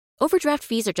Overdraft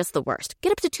fees are just the worst.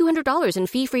 Get up to $200 in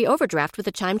fee-free overdraft with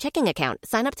a Chime checking account.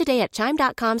 Sign up today at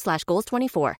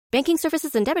chime.com/goals24. Banking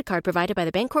services and debit card provided by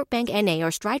the Bancorp Bank N.A.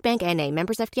 or Stride Bank N.A.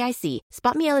 Members FDIC.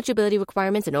 Spot me eligibility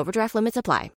requirements and overdraft limits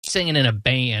apply. Singing in a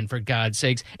band, for God's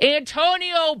sakes.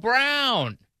 Antonio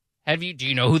Brown. Do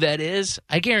you know who that is?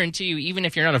 I guarantee you, even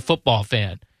if you're not a football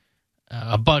fan,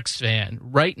 a Bucs fan,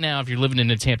 right now, if you're living in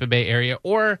the Tampa Bay area,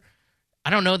 or, I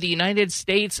don't know, the United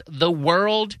States, the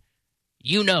world,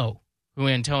 you know who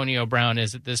Antonio Brown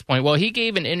is at this point. Well, he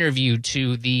gave an interview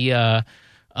to the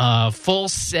Full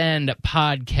Send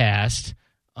podcast.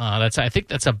 I think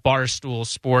that's a Barstool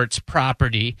Sports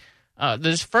property.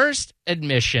 This first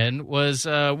admission was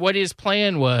what his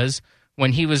plan was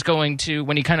when he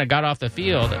kind of got off the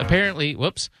field. Apparently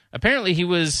he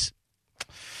was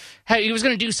going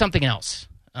to do something else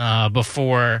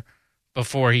before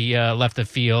he left the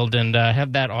field, and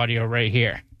have that audio right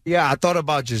here. Yeah, I thought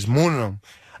about just mooning them.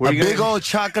 A big old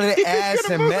chocolate ass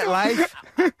in MetLife.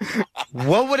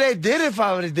 What would they did if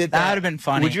I would have did that? That would have been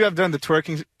funny. Would you have done the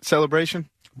twerking celebration?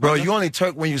 Bro, you only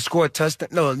twerk when you score a touchdown.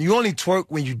 No, you only twerk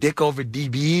when you dick over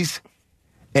DBs.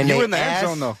 And you they were in the ass. end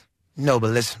zone, though. No,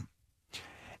 but listen.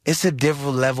 It's a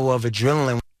different level of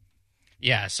adrenaline.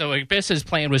 Yeah, so I guess his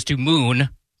plan was to moon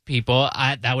people.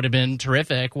 That would have been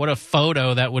terrific. What a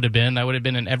photo that would have been. That would have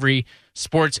been in every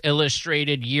Sports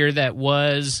Illustrated year that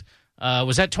was.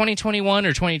 Was that 2021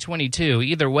 or 2022?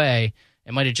 Either way,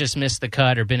 it might have just missed the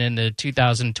cut or been in the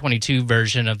 2022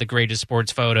 version of the greatest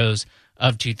sports photos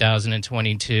of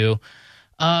 2022.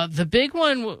 The big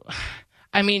one,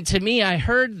 I mean, to me, I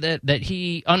heard that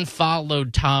he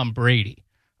unfollowed Tom Brady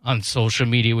on social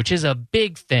media, which is a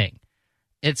big thing.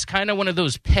 It's kind of one of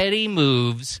those petty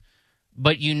moves,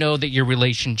 but you know that your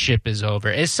relationship is over.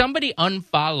 If somebody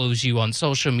unfollows you on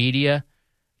social media,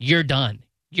 you're done.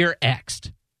 You're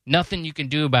X'd. Nothing you can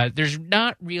do about it. There's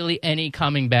not really any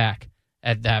coming back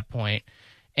at that point.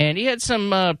 And he had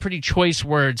some pretty choice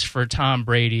words for Tom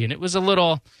Brady, and it was a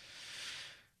little...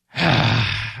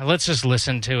 let's just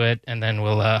listen to it, and then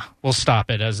we'll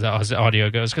stop it as the audio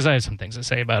goes, because I have some things to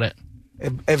say about it.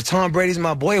 If Tom Brady's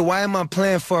my boy, why am I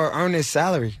playing for an earnest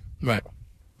salary? Right.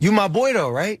 You my boy, though,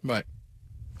 right? Right.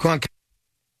 Come on.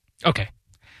 Okay.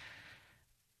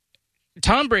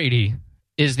 Tom Brady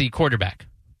is the quarterback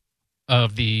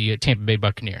of the Tampa Bay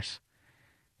Buccaneers.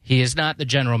 He is not the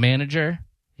general manager.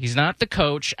 He's not the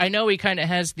coach. I know he kind of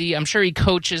has I'm sure he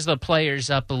coaches the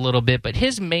players up a little bit, but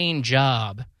his main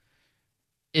job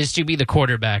is to be the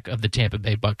quarterback of the Tampa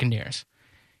Bay Buccaneers.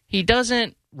 He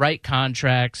doesn't write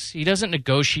contracts. He doesn't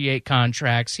negotiate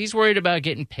contracts. He's worried about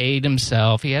getting paid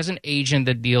himself. He has an agent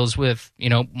that deals with,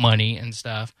 money and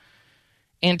stuff.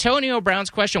 Antonio Brown's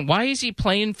question, why is he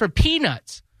playing for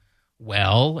peanuts?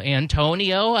 Well,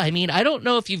 Antonio, I mean, I don't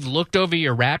know if you've looked over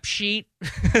your rap sheet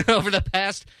over the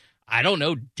past,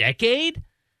 decade.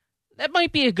 That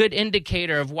might be a good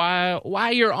indicator of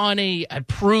why you're on a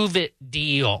prove-it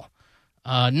deal.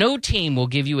 No team will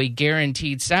give you a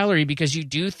guaranteed salary because you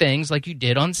do things like you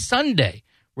did on Sunday,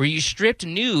 where you stripped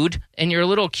nude in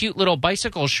your cute little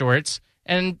bicycle shorts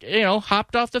and,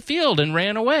 hopped off the field and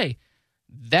ran away.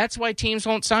 That's why teams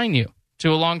won't sign you to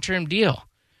a long-term deal.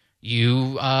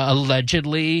 You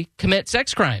allegedly commit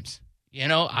sex crimes.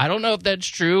 I don't know if that's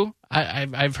true.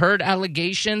 I've heard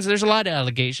allegations. There's a lot of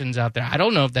allegations out there. I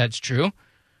don't know if that's true.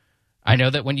 I know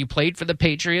that when you played for the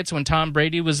Patriots, when Tom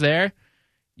Brady was there,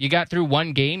 you got through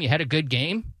one game. You had a good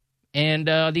game.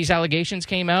 And these allegations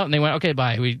came out, and they went, okay,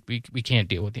 bye. We can't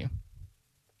deal with you.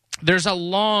 There's a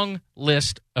long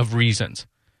list of reasons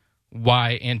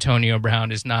why Antonio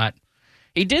Brown is not.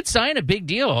 He did sign a big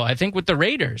deal, I think, with the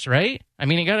Raiders, right? I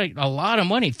mean, he got a lot of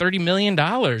money, $30 million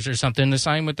or something to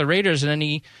sign with the Raiders, and then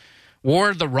he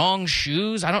wore the wrong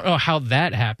shoes. I don't know how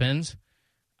that happens.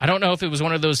 I don't know if it was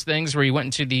one of those things where he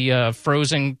went into the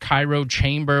frozen cryo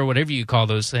chamber, whatever you call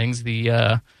those things,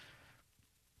 I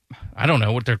don't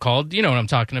know what they're called. You know what I'm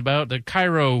talking about, the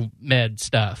cryo med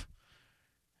stuff.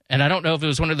 And I don't know if it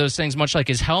was one of those things, much like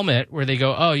his helmet, where they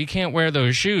go, oh, you can't wear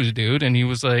those shoes, dude. And he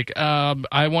was like,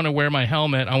 I want to wear my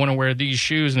helmet. I want to wear these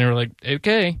shoes. And they were like,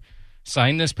 okay,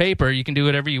 sign this paper. You can do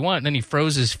whatever you want. And then he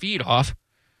froze his feet off.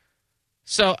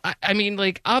 So, I mean,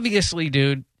 obviously,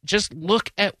 dude, just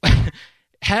look at,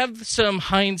 have some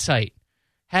hindsight,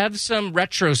 have some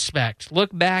retrospect, look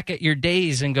back at your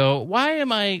days and go,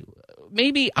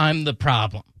 maybe I'm the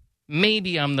problem.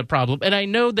 Maybe I'm the problem. And I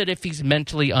know that if he's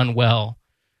mentally unwell,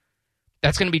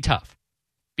 that's going to be tough,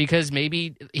 because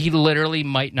maybe he literally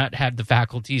might not have the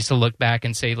faculties to look back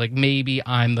and say, maybe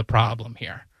I'm the problem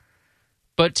here.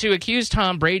 But to accuse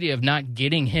Tom Brady of not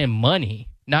getting him money,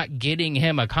 not getting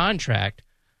him a contract,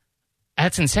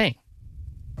 that's insane.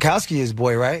 Gronkowski is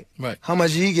boy, right? Right. How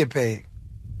much did he get paid?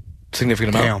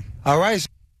 Significant amount. All right.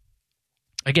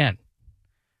 Again,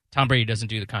 Tom Brady doesn't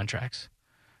do the contracts.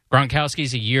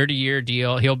 Gronkowski's a year-to-year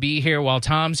deal. He'll be here while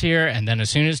Tom's here, and then as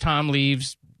soon as Tom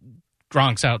leaves,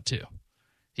 Gronk's out too.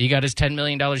 He got his $10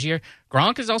 million a year.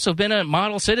 Gronk has also been a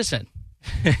model citizen.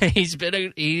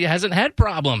 He hasn't had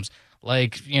problems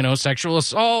like, sexual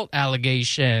assault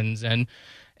allegations and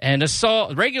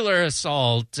assault, regular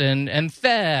assault and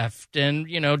theft and,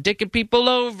 dicking people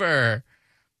over.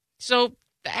 So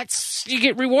you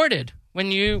get rewarded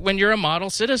when you're a model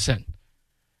citizen.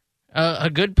 A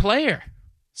good player,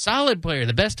 solid player,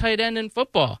 the best tight end in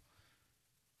football.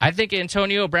 I think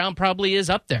Antonio Brown probably is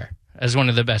up there as one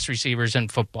of the best receivers in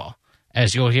football,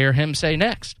 as you'll hear him say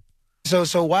next.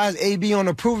 So why is AB on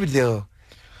a prove it deal?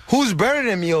 Who's better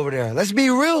than me over there? Let's be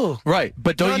real. Right,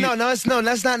 but let's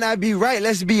not be right.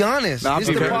 Let's be honest. No, This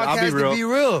is the podcast to be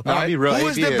real. No, I'll be real. Who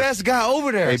is the best guy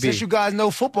over there? AB. Since you guys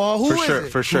know football, who is it?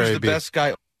 For sure, Who's AB. the best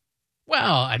guy?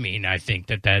 Well, I think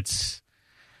that's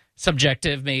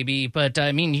subjective maybe, but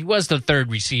he was the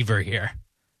third receiver here.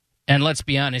 And let's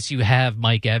be honest, you have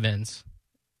Mike Evans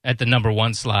at the number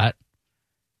 1 slot.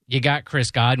 You got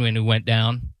Chris Godwin, who went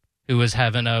down, who was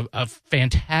having a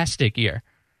fantastic year,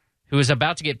 who was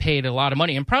about to get paid a lot of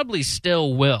money and probably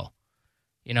still will.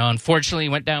 Unfortunately, he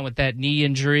went down with that knee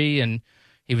injury, and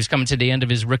he was coming to the end of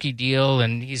his rookie deal,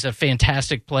 and he's a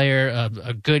fantastic player,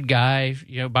 a good guy,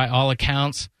 by all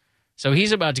accounts. So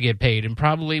he's about to get paid and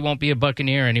probably won't be a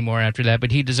Buccaneer anymore after that,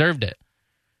 but he deserved it.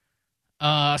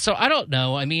 So I don't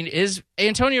know. Is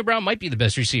Antonio Brown might be the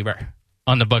best receiver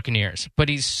on the Buccaneers, but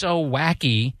he's so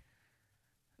wacky.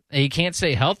 He can't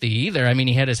stay healthy either.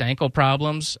 He had his ankle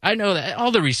problems. I know that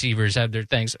all the receivers have their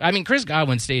things. Chris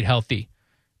Godwin stayed healthy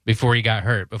before he got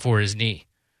hurt, before his knee.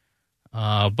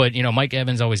 But, Mike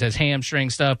Evans always has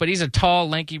hamstring stuff, but he's a tall,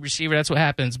 lanky receiver. That's what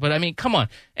happens. But, come on.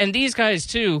 And these guys,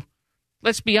 too,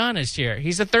 let's be honest here.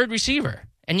 He's a third receiver,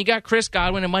 and you got Chris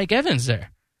Godwin and Mike Evans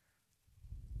there.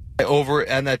 Over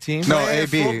and that team? No,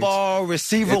 AB. Football,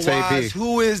 receiver-wise,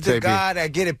 who is the guy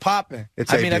that get it popping? I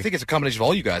think it's a combination of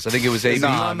all you guys. I think it was AB.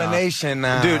 Combination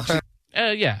now. Dude.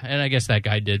 Yeah, and I guess that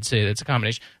guy did say it's a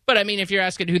combination. But, if you're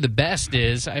asking who the best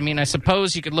is, I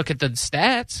suppose you could look at the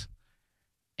stats,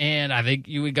 and I think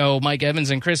you would go Mike Evans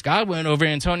and Chris Godwin over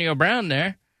Antonio Brown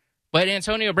there. But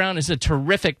Antonio Brown is a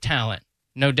terrific talent,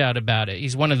 no doubt about it.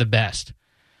 He's one of the best.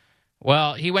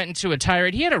 Well, he went into a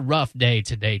tirade. He had a rough day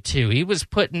today, too. He was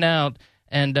putting out,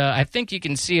 and I think you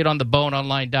can see it on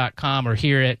theboneonline.com or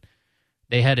hear it.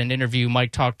 They had an interview.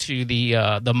 Mike talked to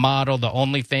the model, the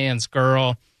OnlyFans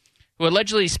girl, who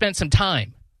allegedly spent some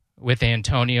time with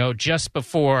Antonio just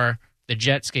before the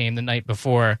Jets game the night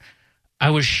before. I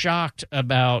was shocked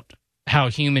about how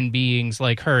human beings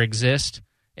like her exist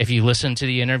if you listen to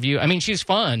the interview. She's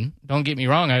fun. Don't get me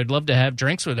wrong. I would love to have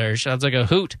drinks with her. She sounds like a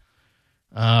hoot.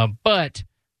 But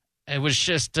it was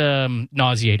just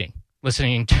nauseating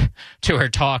listening to her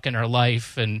talk and her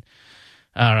life. And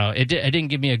I don't know, it didn't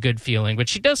give me a good feeling. But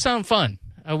she does sound fun.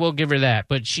 I will give her that.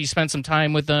 But she spent some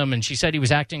time with him, and she said he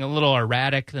was acting a little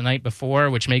erratic the night before,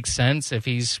 which makes sense if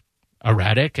he's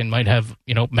erratic and might have,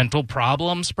 mental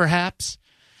problems perhaps.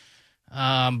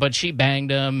 But she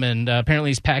banged him, and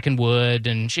apparently he's packing wood,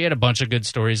 and she had a bunch of good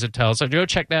stories to tell. So go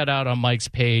check that out on Mike's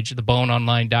page,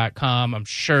 theboneonline.com. I'm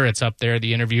sure it's up there,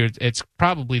 the interview. It's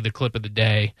probably the clip of the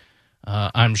day,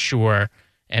 I'm sure.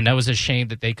 And that was a shame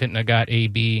that they couldn't have got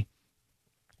AB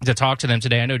to talk to them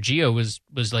today. I know Gio was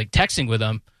like texting with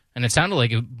them, and it sounded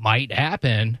like it might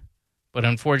happen, but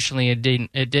unfortunately it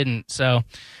didn't. So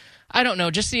I don't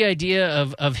know, just the idea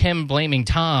of him blaming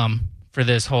Tom for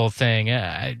this whole thing,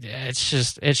 it's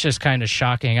just kind of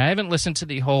shocking. I haven't listened to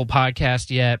the whole podcast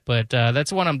yet, but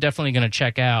that's one I'm definitely going to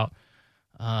check out.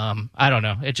 I don't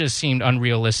know. It just seemed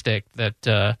unrealistic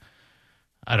that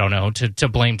I don't know, to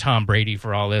blame Tom Brady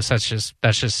for all this. That's just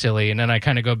silly. And then I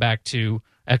kind of go back to,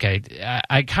 okay,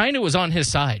 I kind of was on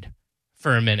his side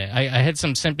for a minute. I had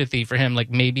some sympathy for him, like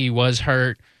maybe he was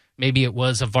hurt. Maybe it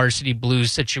was a varsity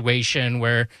blues situation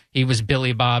where he was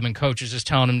Billy Bob and coach was just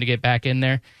telling him to get back in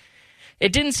there.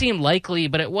 It didn't seem likely,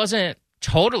 but it wasn't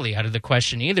totally out of the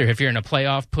question either. If you're in a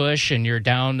playoff push and you're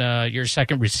down your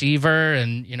second receiver,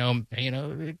 and you know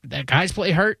that guys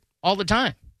play hurt all the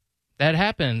time. That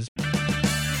happens.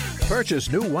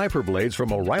 Purchase new wiper blades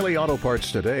from O'Reilly Auto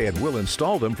Parts today and we'll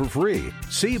install them for free.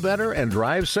 See better and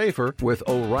drive safer with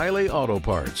O'Reilly Auto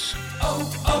Parts.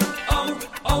 Oh, oh,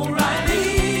 oh, O'Reilly.